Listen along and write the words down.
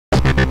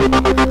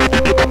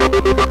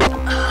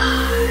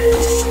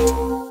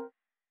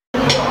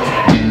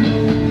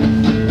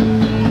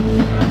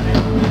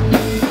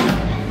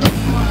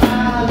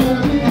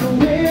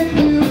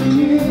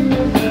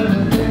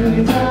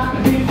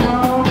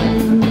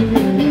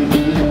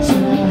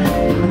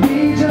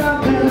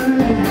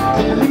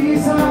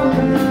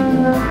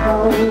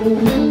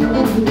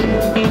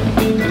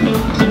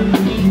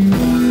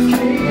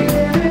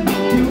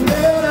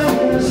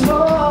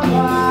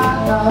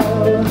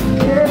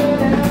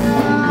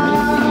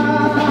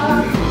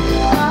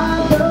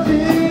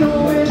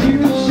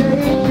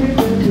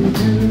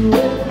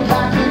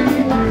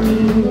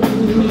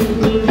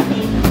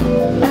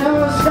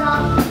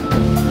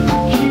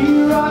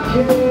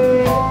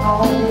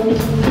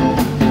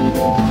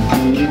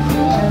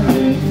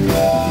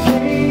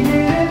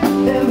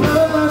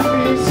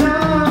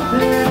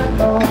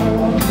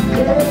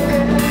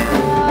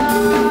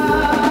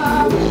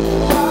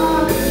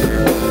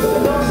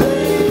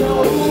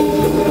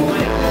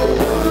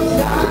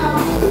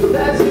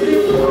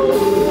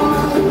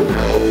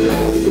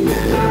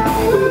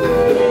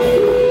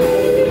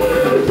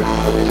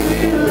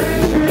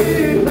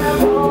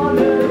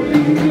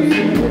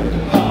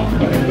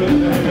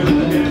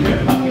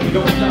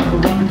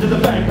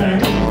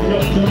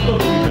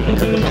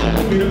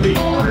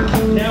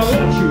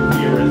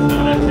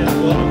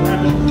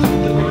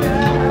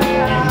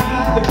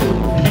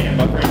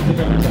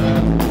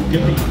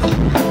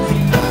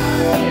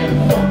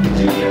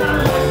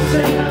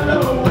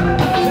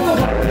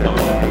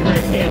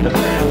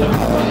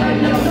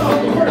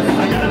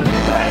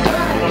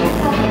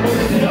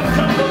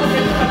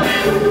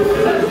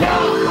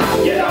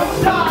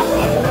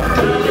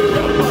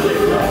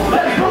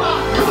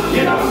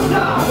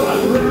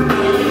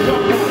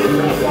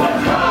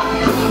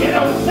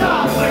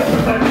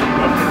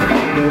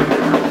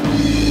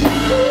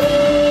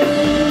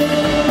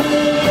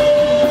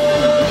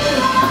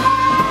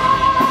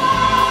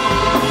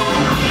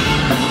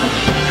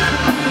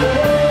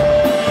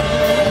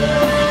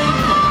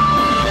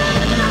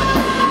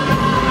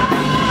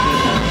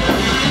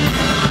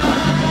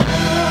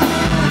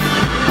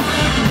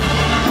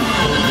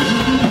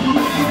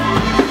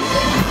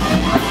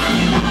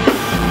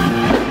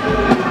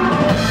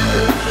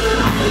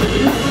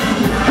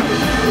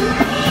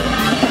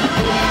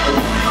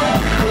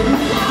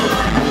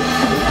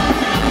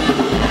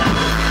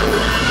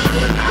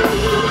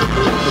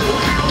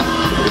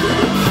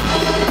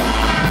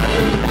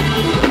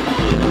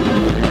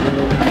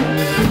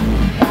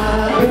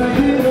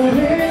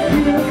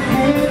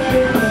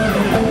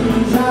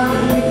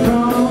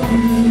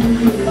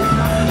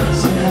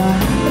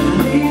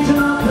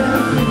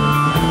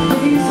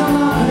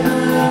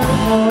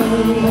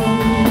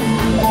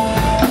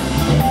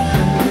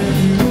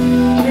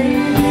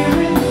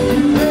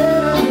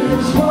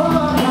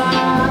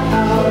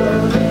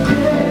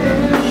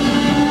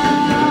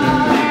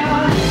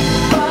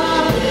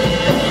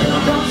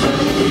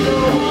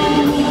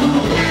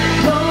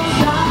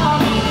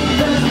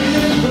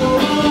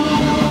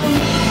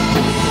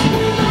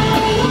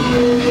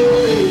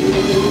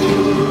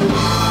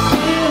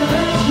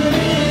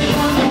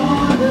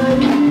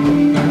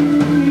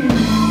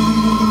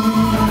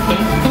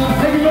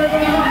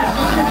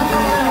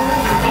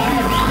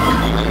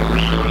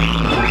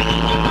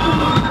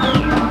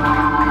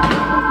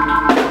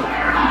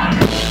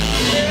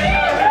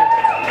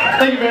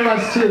Thank you very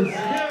much. Cheers.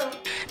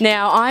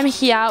 Now I'm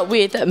here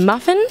with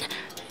Muffins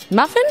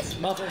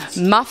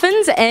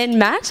and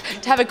Matt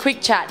to have a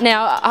quick chat.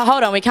 Now,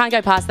 hold on, we can't go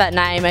past that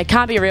name. It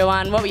can't be a real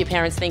one. What were your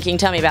parents thinking?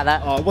 Tell me about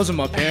that. Oh, it wasn't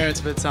my parents,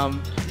 but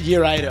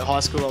year 8 at high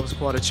school, I was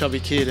quite a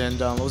chubby kid,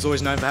 and I was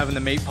always known for having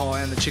the meat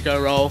pie and the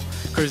Chico roll,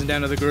 cruising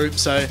down to the group.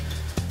 So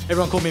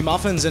everyone called me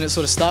Muffins, and it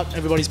sort of stuck.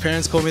 Everybody's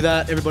parents call me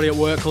that. Everybody at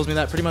work calls me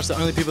that. Pretty much the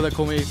only people that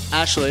call me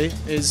Ashley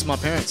is my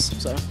parents.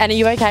 So. And are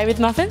you okay with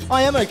Muffins?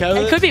 I am okay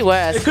with it. It could be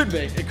worse. It could be.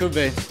 It could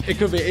be. It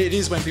could be. It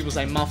is when people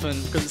say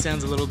muffin because it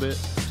sounds a little bit.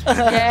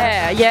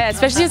 yeah,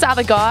 especially as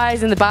other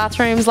guys in the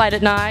bathrooms late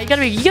at night.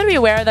 You gotta be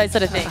aware of those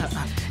sort of things.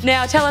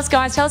 Now, tell us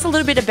a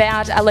little bit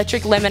about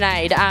Electrik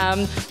Lemonade.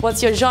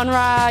 What's your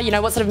genre? You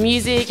know, what sort of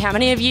music? How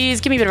many of you?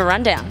 Give me a bit of a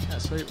rundown. Yeah,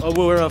 sweet. Well,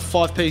 we're a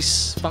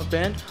 5-piece funk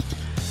band.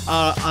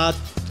 Our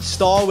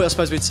style, I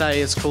suppose we'd say,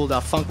 is called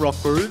funk rock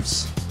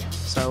grooves.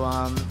 So,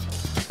 I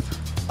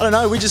don't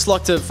know, we just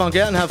like to funk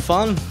out and have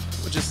fun.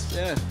 We're just,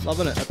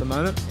 loving it at the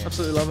moment.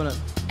 Absolutely loving it.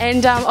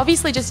 And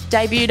obviously just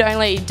debuted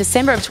only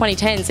December of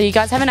 2010, so you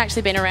guys haven't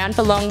actually been around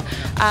for long.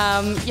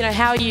 You know,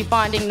 how are you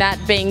finding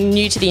that being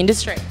new to the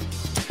industry?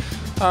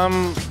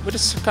 We're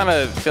just kind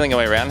of feeling our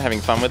way around,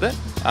 having fun with it.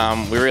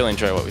 We really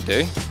enjoy what we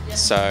do,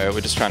 so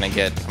we're just trying to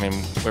get,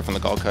 we're from the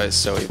Gold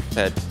Coast, so we've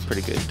had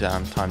pretty good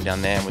time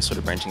down there, and we're sort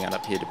of branching out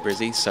up here to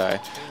Brizzy, so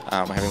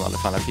we're having a lot of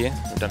fun up here.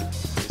 We've done it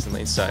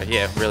recently, so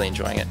yeah, really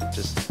enjoying it.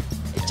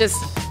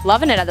 Just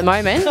loving it at the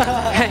moment.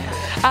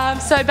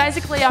 So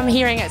basically I'm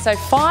hearing it, so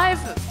five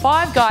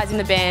guys in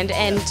the band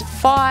and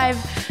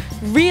 5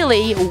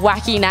 really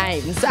wacky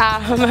names.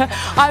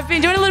 I've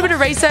been doing a little bit of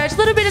research, a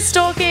little bit of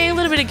stalking, a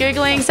little bit of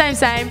Googling,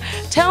 same.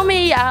 Tell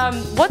me,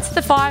 what's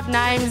the 5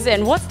 names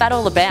and what's that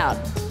all about?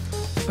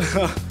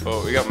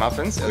 Well, we got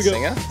Muffins, our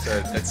singer,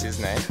 so that's his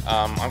name.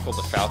 I'm called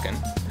the Falcon.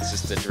 It's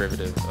just a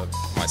derivative of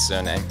my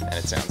surname, and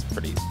it sounds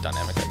pretty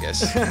dynamic, I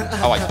guess.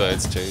 I like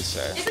birds too, so.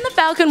 Isn't the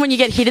Falcon when you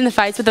get hit in the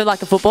face with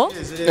like a football?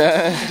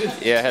 Yeah,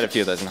 I had a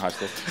few of those in high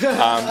school.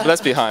 But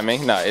that's behind me.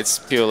 No, it's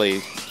purely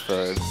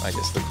for, I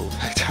guess, the cool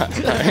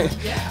factor.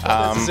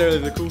 Not necessarily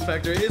the cool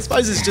factor. I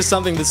suppose it's just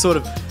something that sort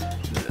of,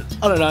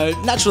 I don't know,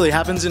 naturally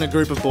happens in a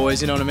group of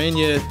boys, you know what I mean?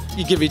 You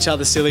give each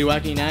other silly,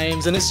 wacky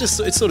names, and it's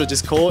sort of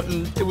just caught,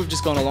 and we've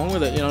just gone along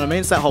with it, you know what I mean?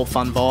 It's that whole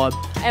fun vibe.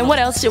 And what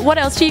else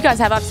do you guys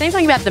have? I've seen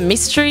something about the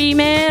Mystery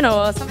Man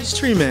or something.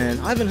 Mystery Man?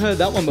 I haven't heard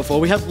that one before.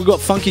 We've got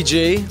Funky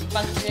G.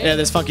 Funky G. Yeah,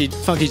 there's Funky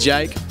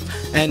Jake.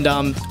 And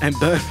Burn.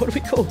 What do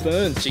we call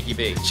Burn? Cheeky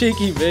B.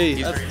 Cheeky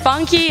B.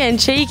 Funky and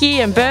Cheeky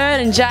and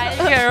Bird and Jake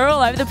are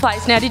all over the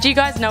place. Now, did you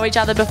guys know each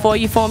other before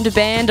you formed a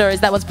band, or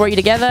is that what's brought you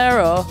together?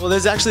 Or well,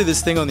 there's actually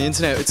this thing on the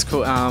internet. It's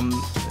called,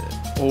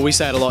 well, we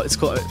say it a lot.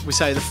 We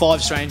say the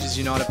 5 strangers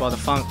united by the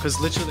funk, because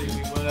literally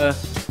we were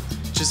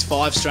just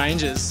 5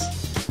 strangers.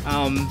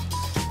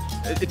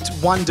 It's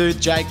one dude,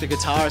 Jake, the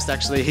guitarist.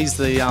 Actually, he's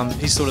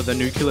sort of the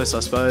nucleus, I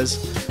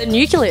suppose. The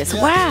nucleus.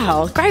 Yeah.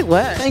 Wow, great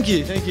work. Thank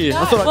you.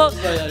 No, I thought I could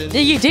throw that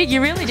in. You did. You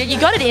really did. You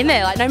got it in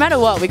there. Like no matter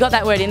what, we got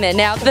that word in there.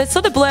 Now, the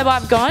sort of blurb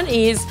I've gone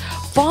is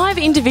 5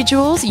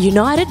 individuals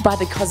united by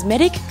the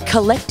cosmetic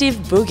collective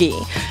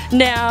boogie.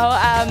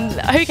 Now,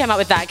 who came up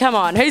with that? Come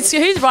on, who's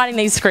writing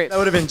these scripts? That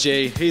would have been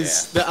G.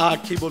 He's the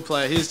keyboard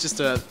player. He's just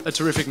a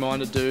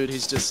terrific-minded dude.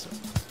 He's just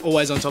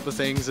always on top of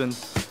things, and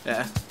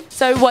yeah.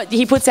 So what,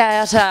 he puts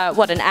out,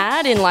 an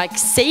ad in like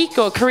Seek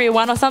or Career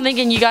One or something,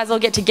 and you guys all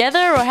get together,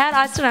 or how?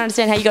 I still don't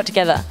understand how you got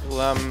together.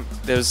 Well,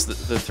 there's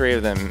the 3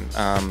 of them,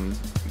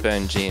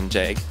 Burn, G and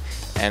Jake,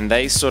 and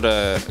they sort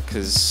of,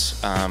 because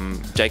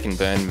Jake and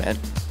Burn met,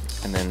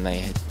 and then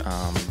they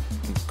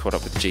caught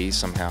up with G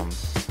somehow.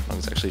 I'm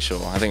not actually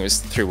sure. I think it was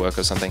through work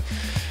or something.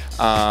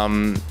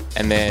 And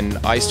then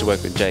I used to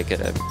work with Jake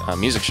at a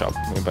music shop.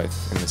 We were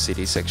both in the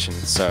CD section.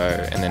 So,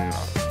 and then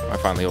I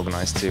finally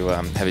organised to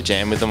have a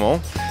jam with them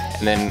all.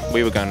 And then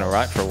we were going to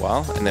write for a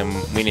while, and then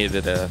we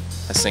needed a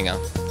singer.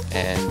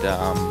 And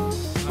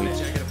we met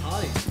Jake at a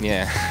party.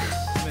 Yeah.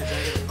 We met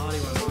Jake at a party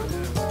one night.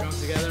 We were drunk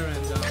together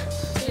and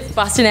Just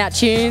busting out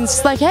tunes,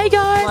 just like, hey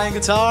guys. Playing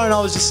guitar, and I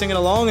was just singing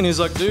along, and he was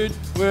like, dude,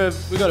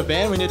 we got a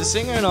band, we need a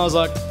singer. And I was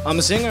like, I'm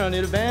a singer, I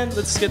need a band,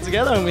 let's get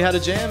together. And we had a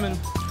jam, and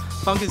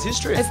funk is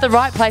history. It's the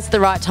right place at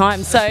the right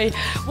time. So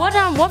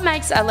what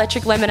makes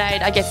Electrik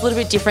Lemonade, I guess, a little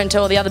bit different to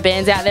all the other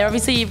bands out there?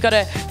 Obviously, you've got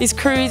this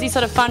cruisy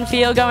sort of fun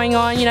feel going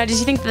on. You know, did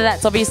you think that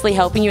that's obviously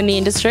helping you in the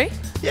industry?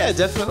 Yeah,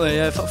 definitely.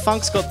 Yeah,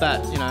 funk's got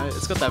that, you know,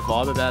 it's got that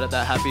vibe about it,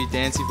 that happy,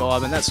 dancey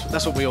vibe, and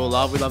that's what we all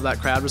love. We love that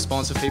crowd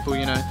response of people,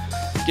 you know,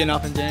 getting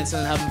up and dancing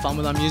and having fun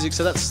with our music.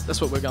 So that's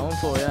what we're going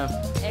for, yeah.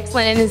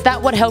 Excellent. And is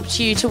that what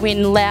helped you to win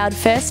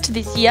Loudfest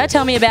this year?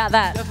 Tell me about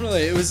that.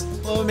 Definitely. It was.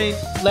 Well, I mean,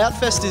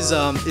 Loudfest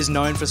is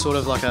known for sort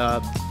of like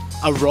a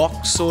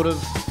rock sort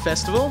of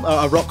festival,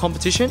 a rock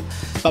competition.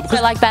 But because,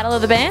 so like Battle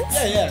of the Bands?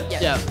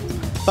 Yeah.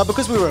 But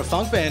because we were a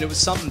funk band, it was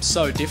something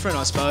so different,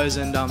 I suppose.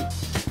 And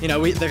you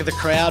know, the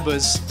crowd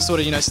was sort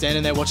of, you know,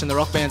 standing there watching the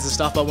rock bands and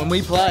stuff. But when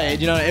we played,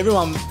 you know,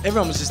 everyone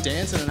was just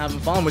dancing and having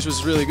fun, which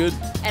was really good.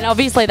 And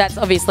obviously that's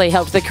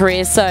helped the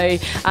career. So,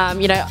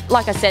 you know,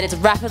 like I said, it's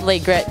rapidly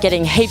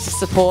getting heaps of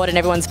support and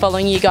everyone's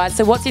following you guys.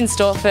 So what's in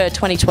store for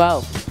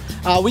 2012?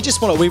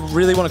 We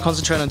really want to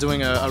concentrate on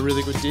doing a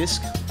really good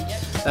disc.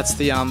 Yep. That's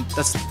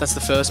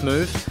the first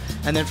move.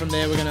 And then from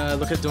there we're going to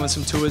look at doing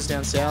some tours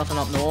down south and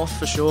up north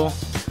for sure.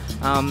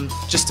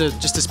 Just to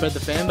spread the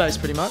fan base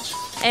pretty much.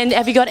 And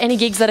have you got any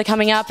gigs that are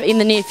coming up in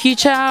the near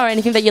future or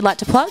anything that you'd like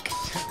to plug?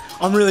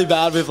 I'm really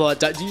bad with like,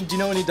 do you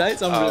know any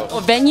dates? Or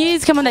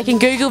venues? Come on, they can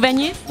Google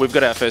venues. We've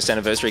got our first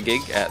anniversary gig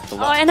at the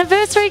Oh,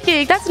 anniversary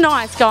gig. That's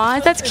nice,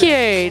 guys. That's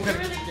cute.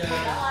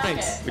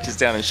 Thanks. Which is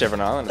down in Chevron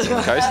Island, it's on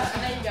the coast.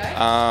 There you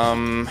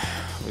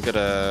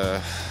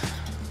go.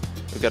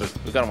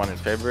 We've got one in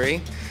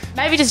February.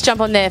 Maybe just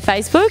jump on their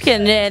Facebook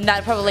and then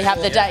that'll probably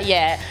have the date.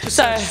 Yeah.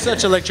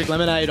 Search Electrik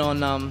Lemonade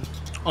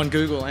on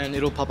Google and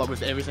it'll pop up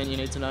with everything you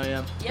need to know.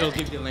 Yeah. Yep. It'll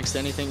give you links to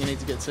anything you need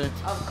to get to.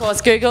 Of course,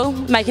 Google,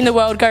 making the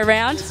world go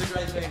round. It's a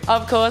great thing.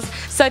 Of course.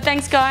 So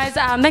thanks, guys.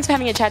 Thanks for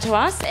having a chat to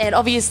us and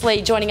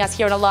obviously joining us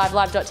here on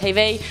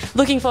live.tv.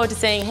 Looking forward to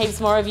seeing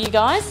heaps more of you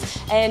guys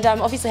and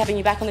obviously having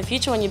you back in the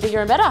future when you're bigger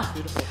and better.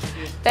 Beautiful. Thank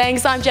you.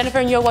 Thanks. I'm Jennifer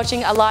and you're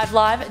watching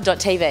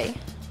live.tv.